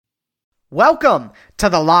Welcome to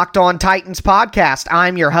the Locked On Titans podcast.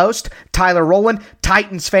 I'm your host, Tyler Rowland.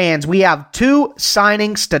 Titans fans, we have two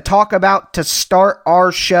signings to talk about to start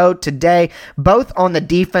our show today, both on the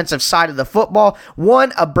defensive side of the football.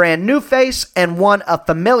 One a brand new face and one a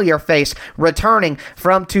familiar face returning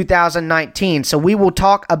from 2019. So we will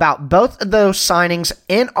talk about both of those signings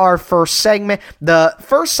in our first segment. The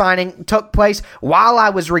first signing took place while I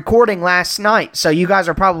was recording last night, so you guys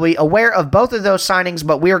are probably aware of both of those signings,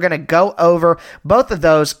 but we are going to go over both of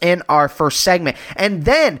those in our first segment. And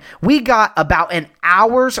then we got about an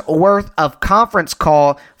hour's worth of conference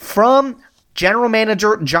call from General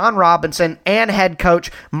Manager Jon Robinson and Head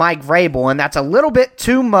Coach Mike Vrabel, and that's a little bit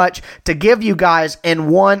too much to give you guys in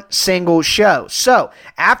one single show. So,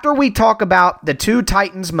 after we talk about the two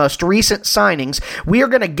Titans' most recent signings, we are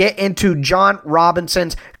going to get into Jon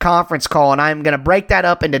Robinson's conference call, and I'm going to break that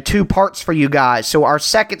up into two parts for you guys. So, our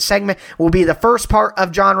second segment will be the first part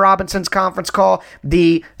of Jon Robinson's conference call.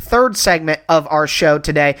 The third segment of our show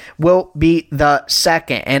today will be the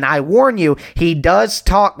second, and I warn you, he does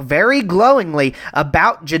talk very glowingly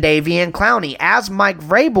about Jadeveon Clowney, as Mike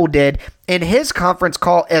Vrabel did in his conference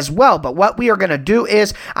call as well. But what we are going to do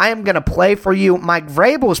is I am going to play for you Mike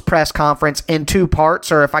Vrabel's press conference in two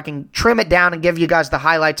parts, or if I can trim it down and give you guys the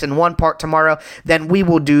highlights in one part tomorrow, then we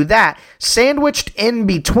will do that. Sandwiched in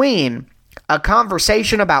between a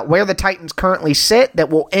conversation about where the Titans currently sit that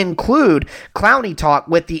will include Clowney talk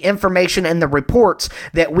with the information and the reports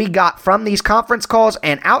that we got from these conference calls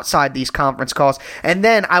and outside these conference calls. And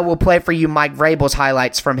then I will play for you Mike Vrabel's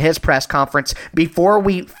highlights from his press conference before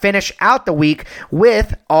we finish out the week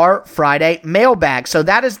with our Friday mailbag. So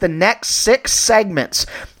that is the next 6 segments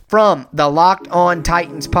from the Locked On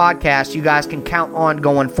Titans podcast you guys can count on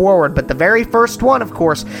going forward. But the very first one, of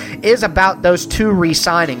course, is about those two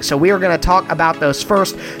re-signings. So we are going to talk about those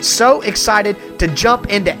first. So excited to jump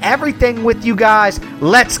into everything with you guys.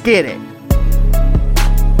 Let's get it.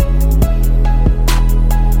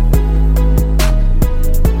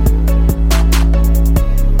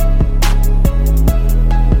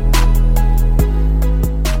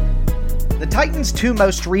 Titans' two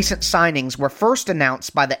most recent signings were first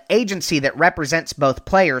announced by the agency that represents both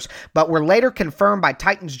players, but were later confirmed by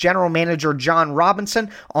Titans general manager Jon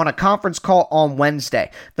Robinson on a conference call on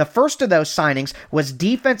Wednesday. The first of those signings was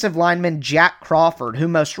defensive lineman Jack Crawford, who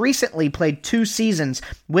most recently played 2 seasons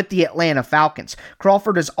with the Atlanta Falcons.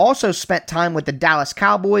 Crawford has also spent time with the Dallas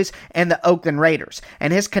Cowboys and the Oakland Raiders,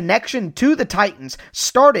 and his connection to the Titans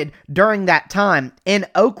started during that time in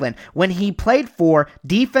Oakland when he played for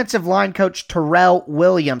defensive line coach Terrell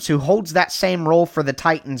Williams, who holds that same role for the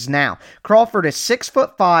Titans now. Crawford is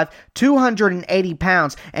 6'5", 280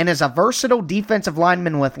 pounds, and is a versatile defensive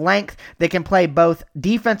lineman with length that can play both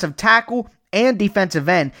defensive tackle and defensive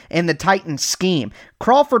end in the Titans scheme.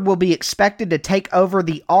 Crawford will be expected to take over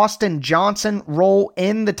the Austin Johnson role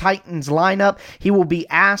in the Titans lineup. He will be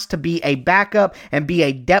asked to be a backup and be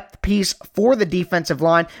a depth piece for the defensive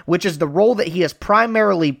line, which is the role that he has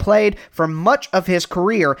primarily played for much of his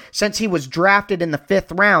career since he was drafted in the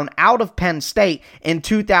 5th round out of Penn State in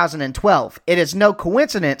 2012. It is no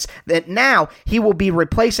coincidence that now he will be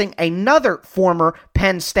replacing another former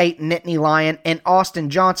Penn State Nittany Lion in Austin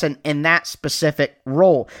Johnson in that specific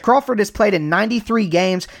role. Crawford has played in 93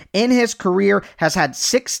 games in his career, has had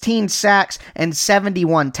 16 sacks and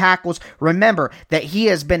 71 tackles. Remember that he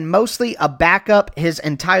has been mostly a backup his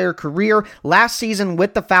entire career. Last season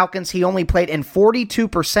with the Falcons, he only played in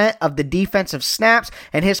 42% of the defensive snaps,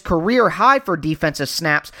 and his career high for defensive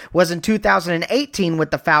snaps was in 2018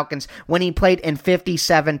 with the Falcons when he played in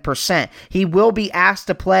 57%. He will be asked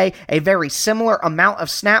to play a very similar amount of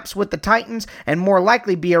snaps with the Titans and more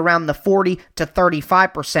likely be around the 40 to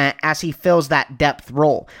 35% as he fills that depth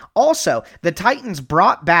role. Also, the Titans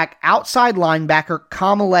brought back outside linebacker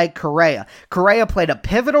Kamalei Correa. Correa played a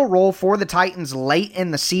pivotal role for the Titans late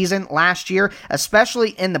in the season last year,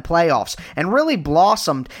 especially in the playoffs, and really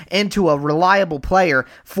blossomed into a reliable player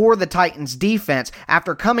for the Titans defense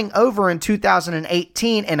after coming over in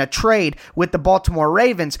 2018 in a trade with the Baltimore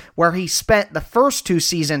Ravens, where he spent the first 2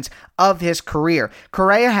 seasons of his career.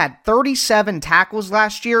 Correa had 37 tackles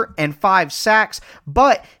last year and 5 sacks,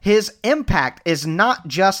 but his impact is not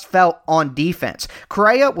just felt on defense.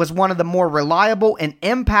 Correa was one of the more reliable and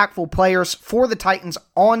impactful players for the Titans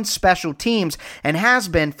on special teams and has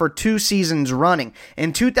been for 2 seasons running.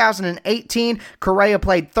 In 2018, Correa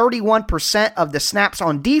played 31% of the snaps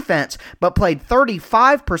on defense, but played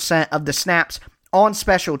 35% of the snaps on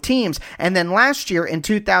special teams. And then last year in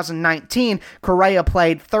 2019, Correa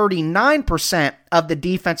played 39% of the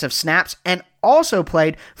defensive snaps and also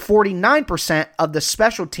played 49% of the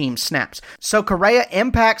special team snaps. So Correa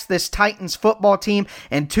impacts this Titans football team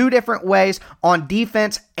in two different ways, on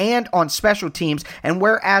defense and on special teams. And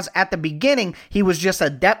whereas at the beginning he was just a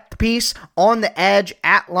depth piece on the edge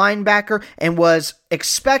at linebacker and was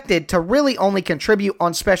expected to really only contribute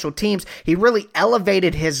on special teams, he really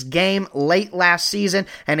elevated his game late last season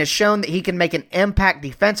and has shown that he can make an impact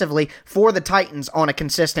defensively for the Titans on a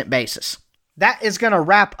consistent basis. That is going to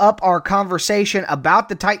wrap up our conversation about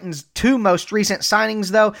the Titans' two most recent signings,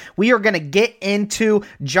 though. We are going to get into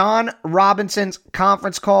Jon Robinson's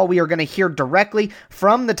conference call. We are going to hear directly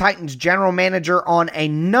from the Titans' general manager on a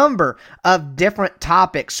number of different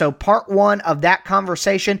topics. So part one of that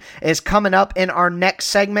conversation is coming up in our next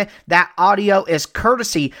segment. That audio is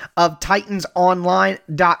courtesy of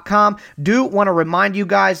TitansOnline.com. Do want to remind you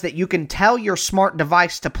guys that you can tell your smart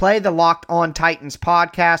device to play the Locked On Titans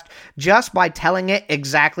podcast just by telling it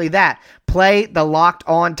exactly that. Play the Locked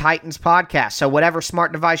On Titans podcast. So whatever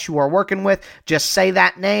smart device you are working with, just say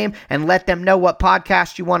that name and let them know what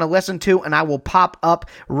podcast you want to listen to, and I will pop up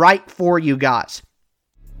right for you guys.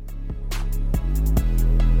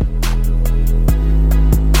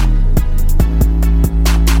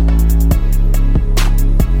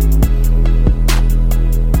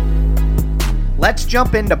 Let's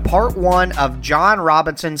jump into part one of Jon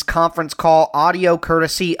Robinson's conference call, audio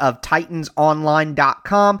courtesy of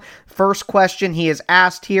TitansOnline.com. First question he has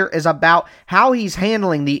asked here is about how he's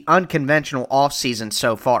handling the unconventional offseason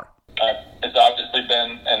so far. It's obviously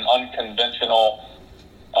been an unconventional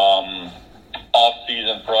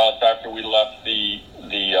offseason for us after we left the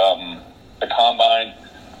combine,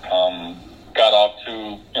 got off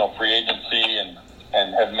to free agency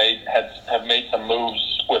and have made some moves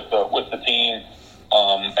with the team,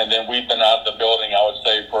 and then we've been out of the building, I would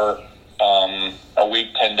say, for a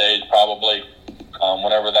week, 10 days probably.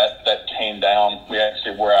 Whenever that came down, we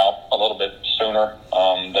actually were out a little bit sooner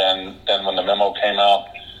than when the memo came out.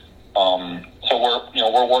 So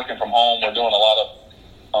we're working from home. We're doing a lot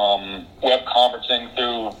of web conferencing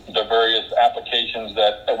through the various applications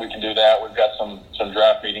that we can do that. We've got some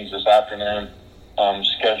draft meetings this afternoon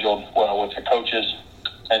scheduled with the coaches,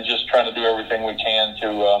 and just trying to do everything we can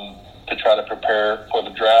to try to prepare for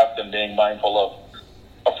the draft and being mindful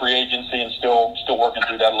of free agency and still working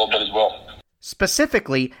through that a little bit as well.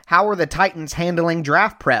 Specifically, how are the Titans handling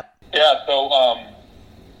draft prep? Yeah, so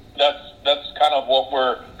that's kind of what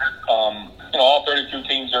we're all 32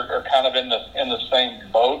 teams are kind of in the same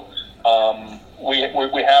boat. We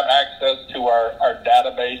have access to our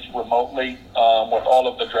database remotely with all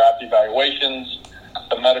of the draft evaluations,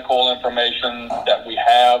 the medical information that we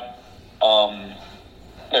have.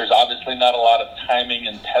 There's obviously not a lot of timing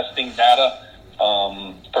and testing data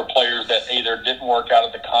for players that either didn't work out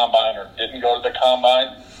at the combine or didn't go to the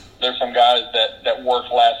combine. There's some guys that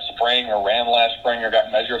worked last spring or ran last spring or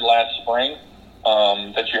got measured last spring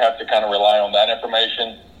that you have to kind of rely on that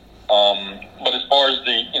information. But as far as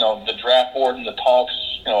the draft board and the talks,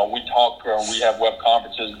 we have web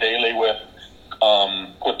conferences daily with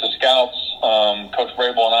the scouts. Coach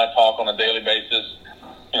Vrabel and I talk on a daily basis,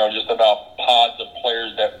 just about pods of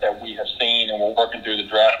players that we have seen, and we're working through the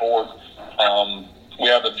draft board. We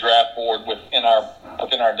have a draft board within our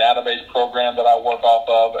database program that I work off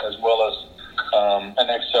of, as well as an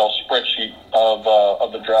Excel spreadsheet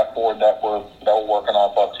of the draft board that we're working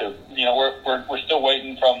off of too. We're still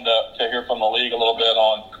waiting to hear from the league a little bit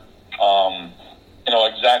on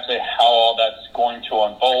exactly how all that's going to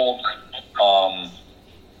unfold.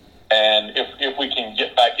 And if we can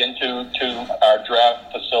get back into our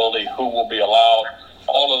draft facility, who will be allowed?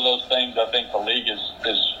 All of those things, I think the league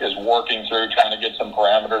is working through, trying to get some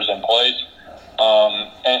parameters in place.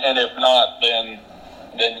 And if not, then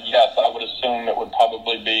yes, I would assume it would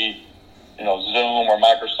probably be Zoom or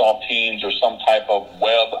Microsoft Teams or some type of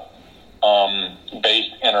web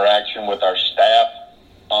based interaction with our staff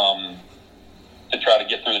to try to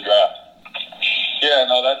get through the draft. Yeah,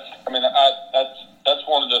 no, that's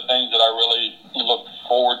one of the things that I really look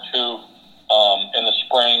forward to in the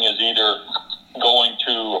spring, is either going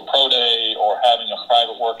to a pro day or having a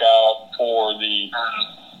private workout, or the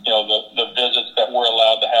visits that we're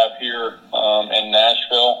allowed to have here in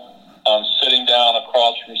Nashville. Sitting down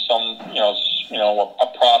across from a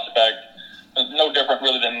prospect, no different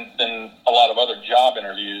really than a lot of other job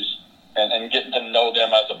interviews, and getting to know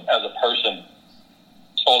them as a person.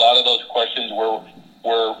 So a lot of those questions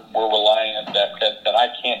we're relying on that I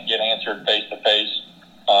can't get answered face to face.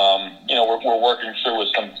 We're working through with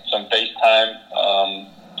some FaceTime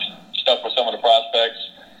stuff with some of the prospects,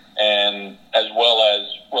 and as well as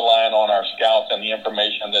relying on our scouts and the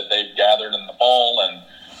information that they've gathered in the fall and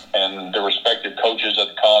and the respective coaches at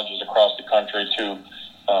the colleges across the country to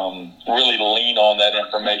really lean on that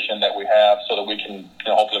information that we have so that we can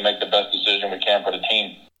hopefully make the best decision we can for the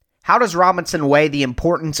team. How does Robinson weigh the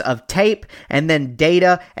importance of tape and then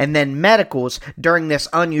data and then medicals during this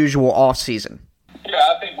unusual offseason? Yeah,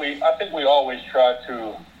 I think we always try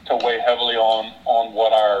to weigh heavily on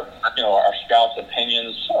what our scouts'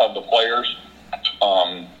 opinions of the players.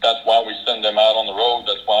 That's why we send them out on the road.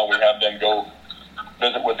 That's why we have them go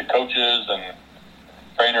visit with the coaches and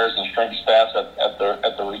trainers and strength staffs at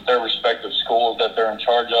their respective schools that they're in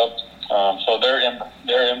charge of. So their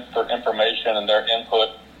information and their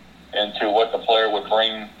input into what the player would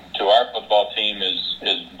bring to our football team is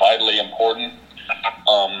vitally important.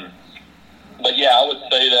 But yeah, I would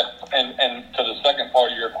say that, and to the second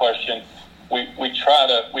part of your question, we try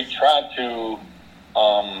to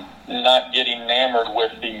not get enamored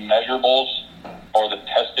with the measurables or the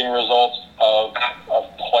testing results of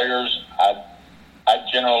players. I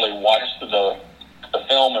generally watch the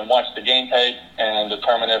film and watch the game tape and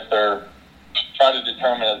try to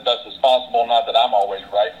determine as best as possible. Not that I'm always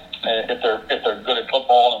right. If they're good at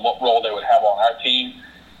football and what role they would have on our team,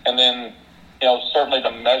 and then certainly the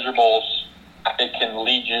measurables, it can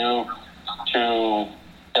lead you to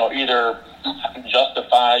either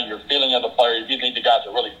justify your feeling of the player. If you think the guy's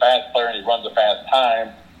a really fast player and he runs a fast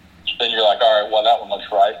time, then you're like, all right, well, that one looks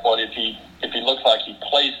right. But if he looks like he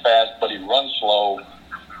plays fast but he runs slow,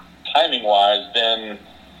 timing wise, then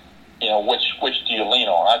which do you lean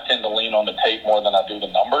on? I tend to lean on the tape more than I do the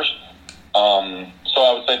numbers. So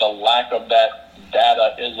I would say the lack of that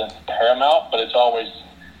data isn't paramount, but it's always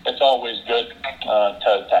good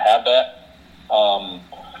to have that.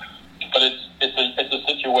 But it's a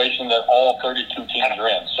situation that all 32 teams are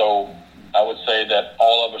in. So I would say that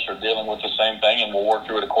all of us are dealing with the same thing, and we'll work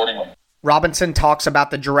through it accordingly. Robinson talks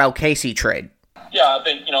about the Jurrell Casey trade. Yeah, I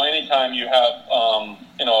think anytime you have a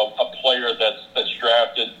player that's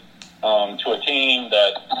drafted to a team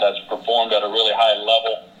that's performed at a really high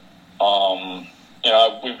level,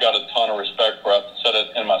 we've got a ton of respect for. I said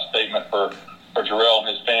it in my statement for Jurrell and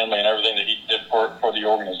his family and everything that he did for the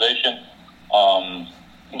organization.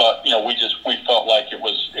 But we felt like it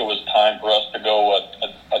was time for us to go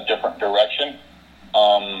a different direction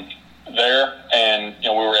there, and we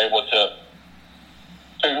were able to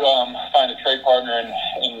find a trade partner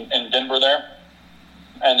in Denver there,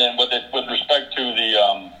 and then with respect to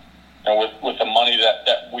the with the money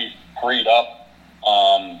that we freed up,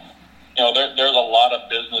 there's a lot of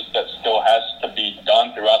business that still has to be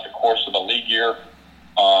done throughout the course of the league year,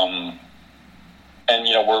 and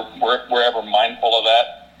we're ever mindful of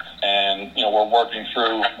that. And we're working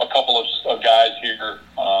through a couple of guys here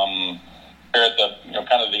at the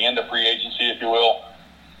kind of the end of free agency, if you will,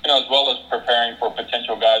 as well as preparing for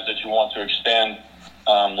potential guys that you want to extend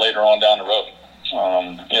later on down the road,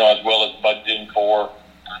 as well as budgeting for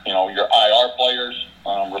your IR players,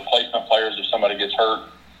 replacement players if somebody gets hurt.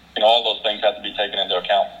 All those things have to be taken into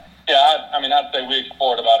account. Yeah, I'd say we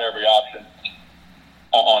explored about every option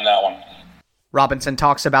on that one. Robinson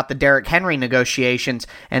talks about the Derrick Henry negotiations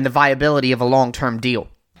and the viability of a long-term deal.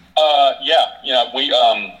 I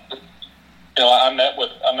met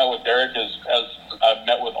with Derrick as I've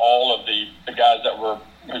met with all of the guys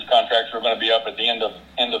whose contracts were going to be up at the end of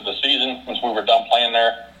the season once we were done playing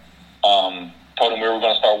there. Told him we were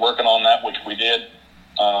going to start working on that, which we did.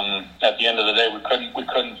 At the end of the day, we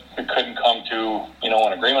couldn't come to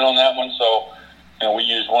an agreement on that one. So we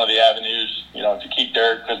used one of the avenues to keep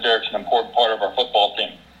Derrick, because Derrick's an important part of our football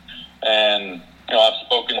team. And I've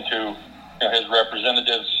spoken to his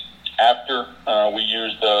representatives after we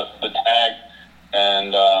used the tag,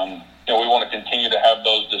 and we want to continue to have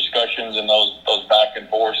those discussions and those back and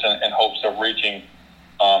forth in hopes of reaching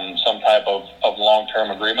some type of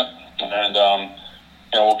long-term agreement. And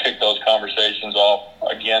we'll kick those conversations off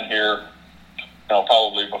again here,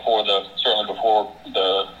 probably before the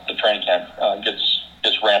training camp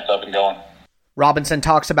gets ramped up and going. Robinson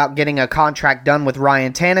talks about getting a contract done with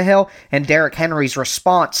Ryan Tannehill and Derrick Henry's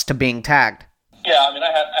response to being tagged. Yeah, you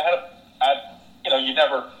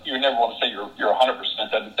never want to say you're 100%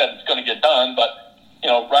 that it's going to get done, but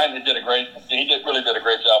Ryan really did a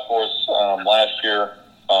great job for us last year.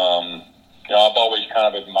 I've always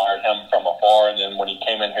kind of admired him from afar, and then when he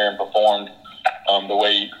came in here and performed the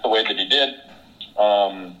way that he did,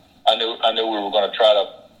 I knew we were going to try to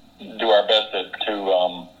do our best to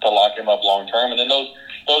lock him up long term. And then those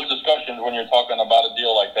discussions, when you're talking about a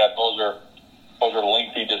deal like that, those are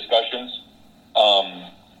lengthy discussions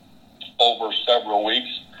over several weeks,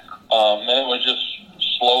 and it was just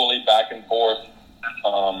slowly back and forth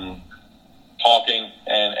talking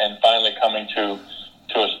and finally coming to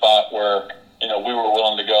a spot where, we were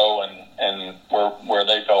willing to go and where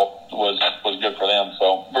they felt was good for them.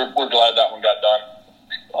 So we're glad that one got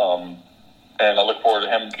done. And I look forward to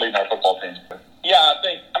him leading our football team. Yeah, I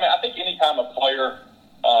think anytime a player,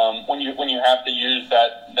 when you have to use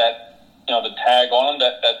that the tag on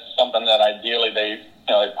them, that's something that ideally they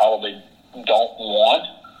probably don't want.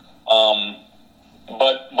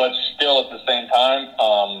 But still at the same time,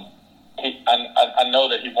 I know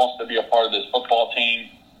that he wants to be a part of this football team.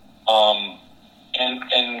 And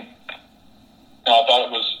I thought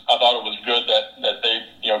it was good that they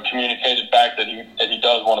communicated back that he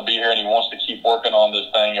does want to be here and he wants to keep working on this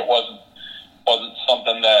thing. It wasn't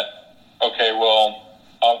something that, okay, well,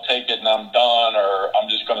 I'll take it and I'm done, or I'm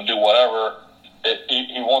just going to do whatever.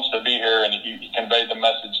 He wants to be here, and he conveyed the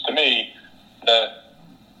message to me that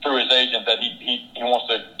through his agent that he wants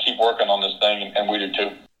to keep working on this thing, and we do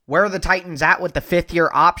too. Where are the Titans at with the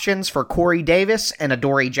fifth-year options for Corey Davis and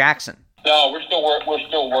Adoree Jackson? No, we're still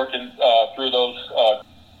working through those,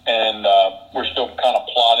 and we're still kind of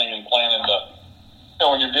plotting and planning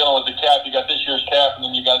when you're dealing with the cap, you got this year's cap, and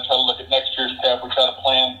then you got to try to look at next year's cap. We try to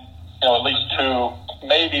plan, at least 2,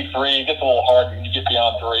 maybe 3. It gets a little hard when you get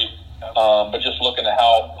beyond 3. But just looking at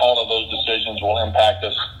how all of those decisions will impact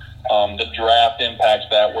us. The draft impacts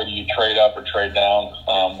that, whether you trade up or trade down,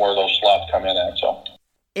 where those slots come in at. So,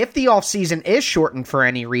 if the offseason is shortened for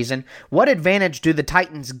any reason, what advantage do the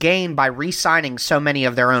Titans gain by re-signing so many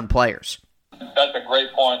of their own players? That's a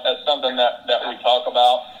great point. That's something that we talk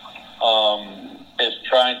about, is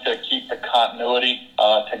trying to keep the continuity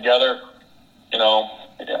together.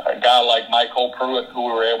 A guy like Michael Pruitt, who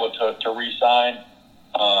we were able to re-sign,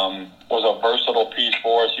 was a versatile piece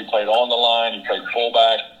for us. He played on the line. He played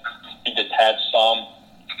fullback. He detached some.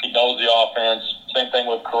 He knows the offense. Same thing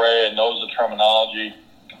with Correa. Knows the terminology.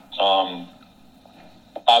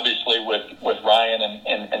 Obviously, with Ryan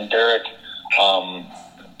and Derek,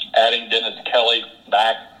 adding Dennis Kelly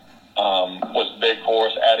back was big for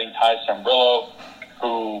us. Adding Ty Sambrillo,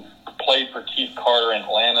 who played for Keith Carter in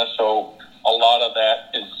Atlanta, so a lot of that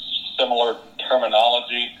is similar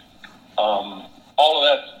terminology. All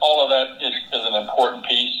of that is an important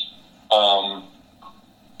piece.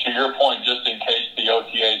 To your point, just in case the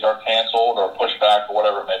OTAs are canceled or pushed back or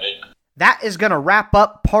whatever it may be. That is going to wrap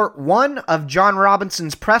up part 1 of Jon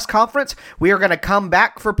Robinson's press conference. We are going to come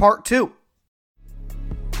back for part 2.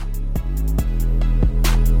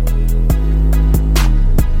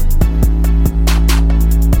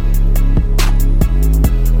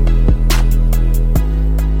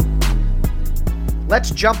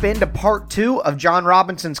 Let's jump into part 2 of Jon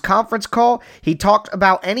Robinson's conference call. He talked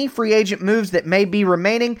about any free agent moves that may be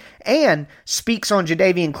remaining and speaks on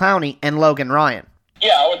Jadeveon Clowney and Logan Ryan.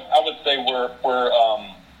 Yeah, I would say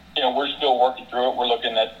we're still working through it. We're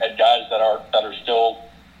looking at guys that are still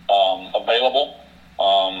available.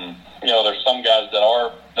 There's some guys that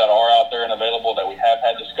are out there and available that we have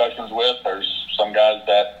had discussions with. There's some guys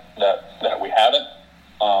that we haven't.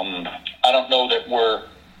 I don't know that we're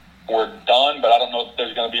done, but I don't know if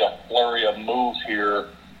there's going to be a flurry of moves here.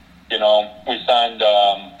 We signed,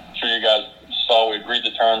 I'm sure you guys saw, we agreed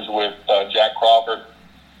to terms with Jack Crawford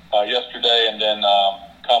yesterday, and then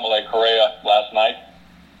Kamale Correa last night.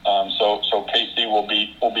 So KC will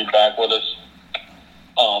be back with us.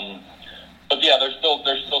 But yeah, there's still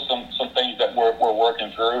some things that we're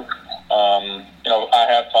working through. I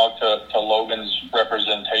have talked to Logan's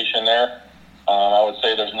representation there. I would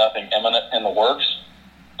say there's nothing imminent in the works.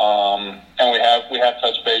 And we have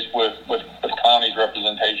touched base with Clowney's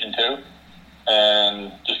representation too,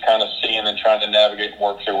 and just kind of seeing and trying to navigate and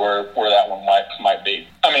work through where that one might be.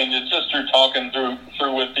 I mean, it's just through talking through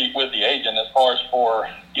with the agent. As far as for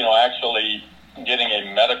actually getting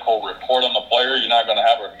a medical report on the player, you're not going to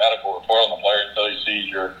have a medical report on the player until he sees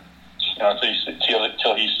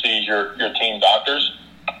until he sees your team doctors.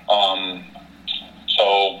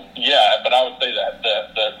 So yeah, but I would say that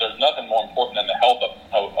there's nothing more important than the health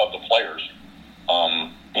of the players.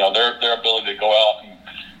 Their ability to go out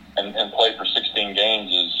and play for 16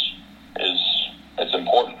 games is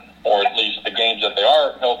important, or at least the games that they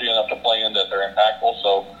are healthy enough to play in, that they're impactful.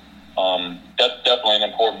 So that's definitely an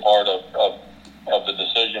important part of the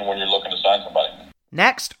decision when you're looking to sign somebody.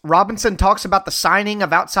 Next, Robinson talks about the signing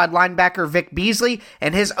of outside linebacker Vic Beasley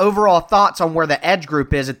and his overall thoughts on where the edge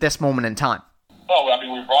group is at this moment in time. Well, I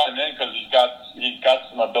mean, we brought him in because he's got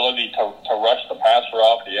some ability to rush the passer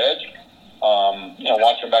off the edge.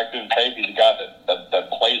 Watching back through the tape, he's a guy that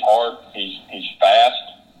plays hard. He's fast.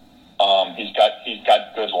 He's got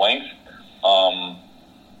good length.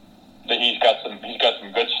 He's got some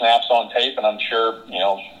good snaps on tape, and I'm sure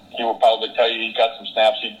he will probably tell you he's got some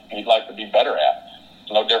snaps he'd like to be better at.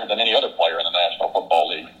 no different than any other player in the National Football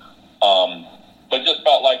League. But just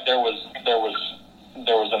felt like there was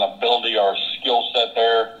an ability or a skill set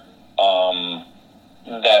there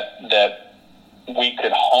that we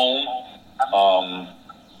could hone.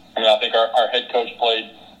 I think our head coach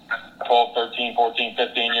played 12, 13, 14,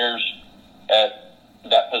 15 years at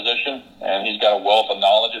that position, and he's got a wealth of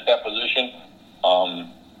knowledge at that position.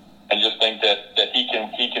 And just think that he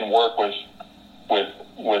can work with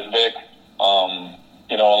Vic,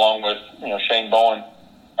 along with Shane Bowen,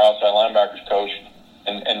 our outside linebackers coach,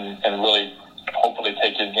 and really hopefully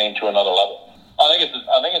take his game to another level. I think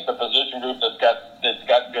it's a position group that's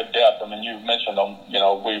got good depth. I mean, you've mentioned them.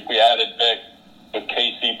 We added Vic with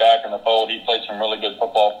KC back in the fold. He played some really good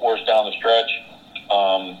football for us down the stretch.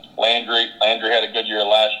 Landry had a good year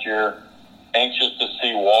last year. Anxious to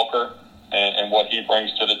see Walker and what he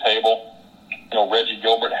brings to the table. Reggie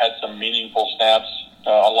Gilbert had some meaningful snaps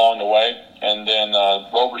along the way, and then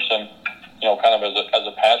Roberson, kind of as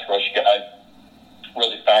a pass rush guy,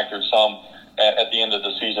 really factored some at the end of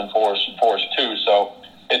the season for us too. So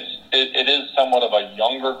it is somewhat of a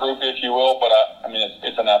younger group, if you will, but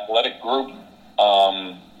it's an athletic group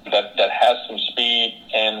that has some speed,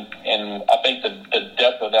 and I think the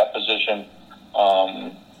depth of that position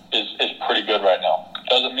is pretty good right now.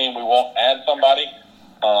 Doesn't mean we won't add somebody,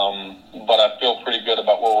 but I feel pretty good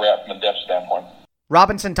about where we're at from a depth standpoint.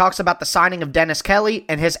 Robinson talks about the signing of Dennis Kelly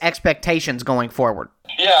and his expectations going forward.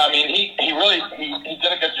 Yeah, he really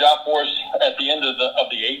did a good job for us at the end of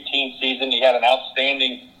the 18 season. He had an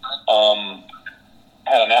outstanding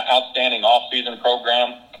off-season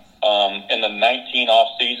program in the 19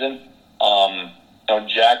 off-season.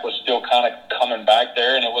 Jack was still kind of coming back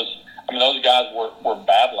there, and it was those guys were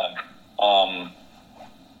battling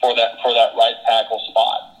for that right tackle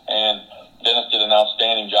spot, and Dennis did an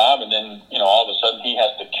outstanding job. And then all of a sudden he has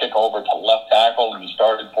to kick over to left tackle, and he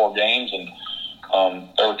started 4 games, and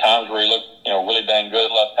there were times where he looked really dang good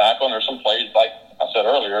at left tackle, and there's some plays, like I said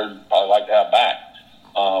earlier, I'd probably like to have back.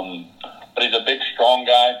 But he's a big, strong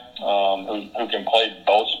guy who can play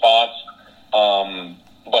both spots,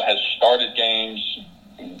 but has started games.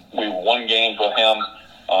 We've won games with him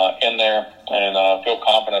in there, and feel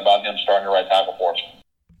confident about him starting the right tackle for us.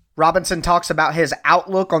 Robinson talks about his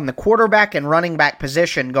outlook on the quarterback and running back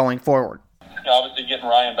position going forward. Obviously, getting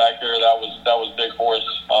Ryan back there, that was big for us.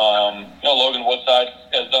 Logan Woodside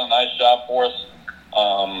has done a nice job for us.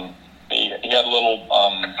 He had a little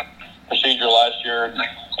procedure last year,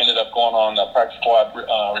 ended up going on the practice squad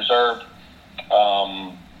reserve.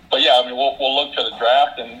 But yeah, we'll look to the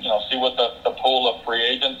draft and see what the pool of free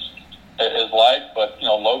agents is like. But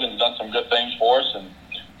Logan's done some good things for us, and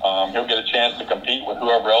he'll get a chance to compete with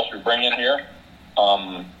whoever else we bring in here.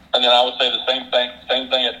 And then I would say the same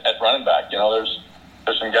thing at running back.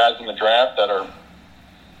 There's some guys in the draft that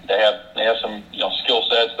they have some skill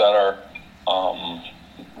sets that are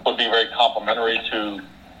would be very complimentary to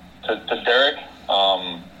Derek.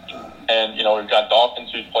 And we've got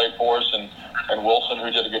Dawkins who's played for us, and Wilson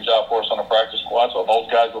who did a good job for us on the practice squad. So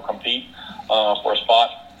those guys will compete for a spot.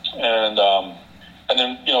 And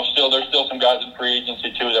then there's still some guys in free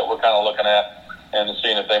agency too that we're kind of looking at and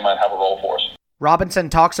seeing if they might have a role for us. Robinson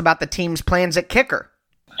talks about the team's plans at kicker.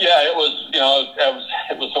 Yeah, it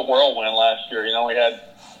was a whirlwind last year. We had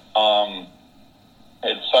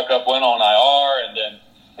Suckup went on IR, and then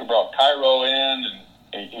we brought Cairo in,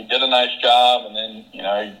 and he did a nice job, and then he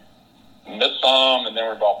missed some, and then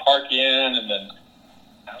we brought Parkey in, and then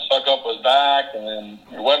Suckup was back, and then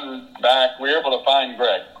he wasn't back. We were able to find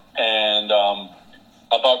Greg, and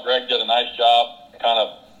I thought Greg did a nice job kind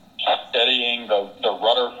of steadying the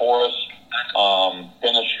rudder for us.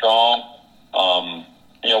 Finished strong.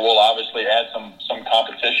 We'll obviously add some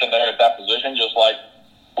competition there at that position, just like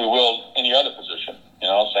we will any other position.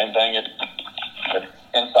 Same thing at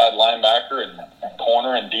inside linebacker and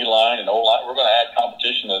corner and D-line and O-line. We're going to add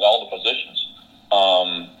competition at all the positions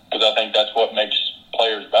because I think that's what makes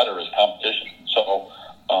players better is competition. So,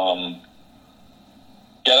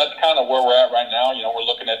 that's kind of where we're at right now. We're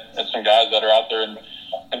looking at some guys that are out there in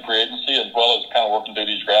free agency as well as kind of working through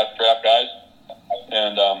these draft guys.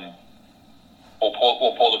 And we'll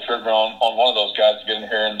pull the trigger on one of those guys to get in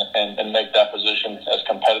here and make that position as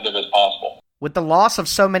competitive as possible. With the loss of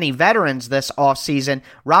so many veterans this offseason,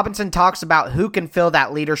 Robinson talks about who can fill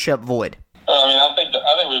that leadership void. I think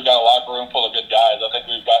we've got a locker room full of good guys. I think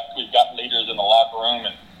we've got leaders in the locker room,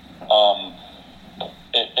 and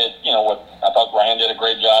I thought Ryan did a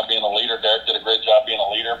great job being a leader. Derek did a great job being a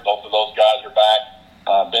leader. Both of those guys are back.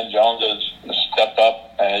 Ben Jones has stepped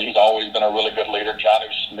up, and he's always been a really good leader. Johnny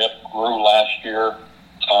Smith grew last year.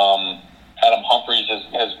 Adam Humphries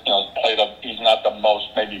has played he's not the most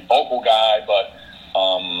maybe vocal guy, but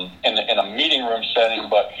in a meeting room setting,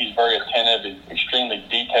 but he's very attentive, he's extremely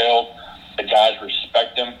detailed. The guys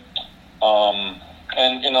respect him. And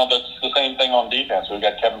that's the same thing on defense. We've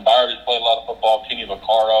got Kevin Byard, who's played a lot of football, Kenny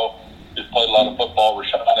Vaccaro, who's played a lot of football,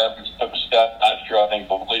 Rashad Evans took a step last year, I think,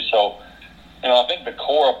 vocally. So, I think the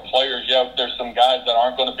core of players, there's some guys that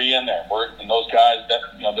aren't going to be in there. And those guys that,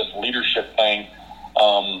 this leadership thing,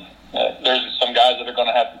 there's some guys that are going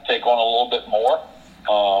to have to take on a little bit more.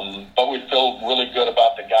 But we feel really good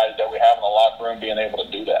about the guys that we have in the locker room being able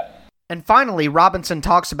to do that. And finally, Robinson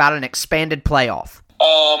talks about an expanded playoff.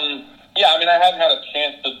 I haven't had a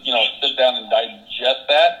chance to, sit down and digest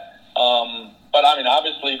that. But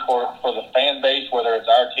obviously for the fan base, whether it's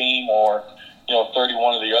our team or,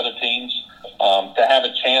 31 of the other teams, to have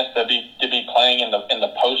a chance to be playing in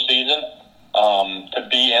the postseason, to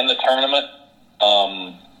be in the tournament,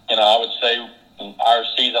 I would say our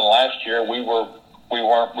season last year, we weren't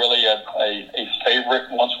really a favorite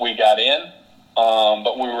once we got in,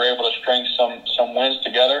 but we were able to string some wins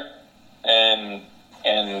together and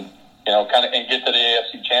and get to the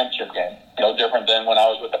AFC Championship game. No different than when I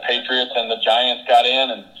was with the Patriots and the Giants got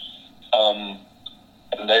in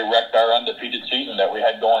and they wrecked our undefeated season that we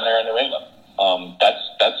had going there in New England.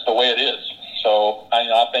 That's the way it is. So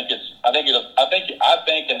I think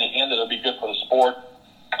in the end it'll be good for the sport.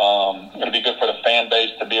 It'll be good for the fan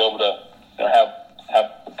base to be able to have a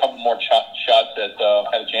couple more shots at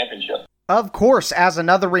a championship. Of course, as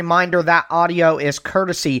another reminder, that audio is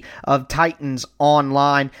courtesy of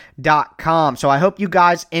TitansOnline.com. So I hope you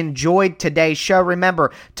guys enjoyed today's show.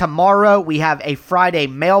 Remember, tomorrow we have a Friday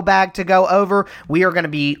mailbag to go over. We are going to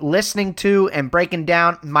be listening to and breaking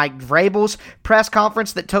down Mike Vrabel's press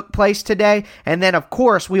conference that took place today. And then, of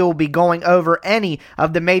course, we will be going over any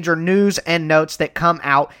of the major news and notes that come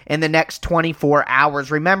out in the next 24 hours.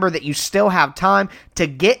 Remember that you still have time to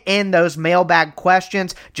get in those mailbag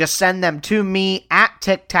questions. Just send them to me at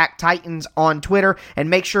Tic Tac Titans on Twitter, and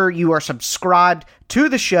make sure you are subscribed to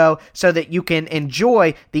the show so that you can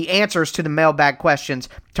enjoy the answers to the mailbag questions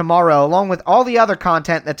tomorrow, along with all the other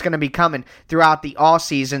content that's going to be coming throughout the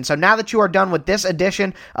offseason. So now that you are done with this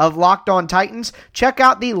edition of Locked On Titans, check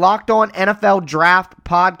out the Locked On NFL Draft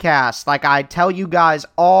podcast. Like I tell you guys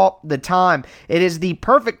all the time, it is the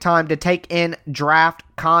perfect time to take in draft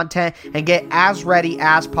content and get as ready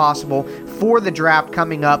as possible for the draft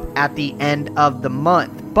coming up at the end of the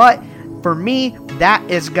month. But for me, that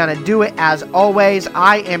is going to do it. As always,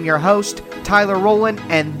 I am your host, Tyler Rowland,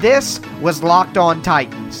 and this was Locked On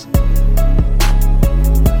Titans.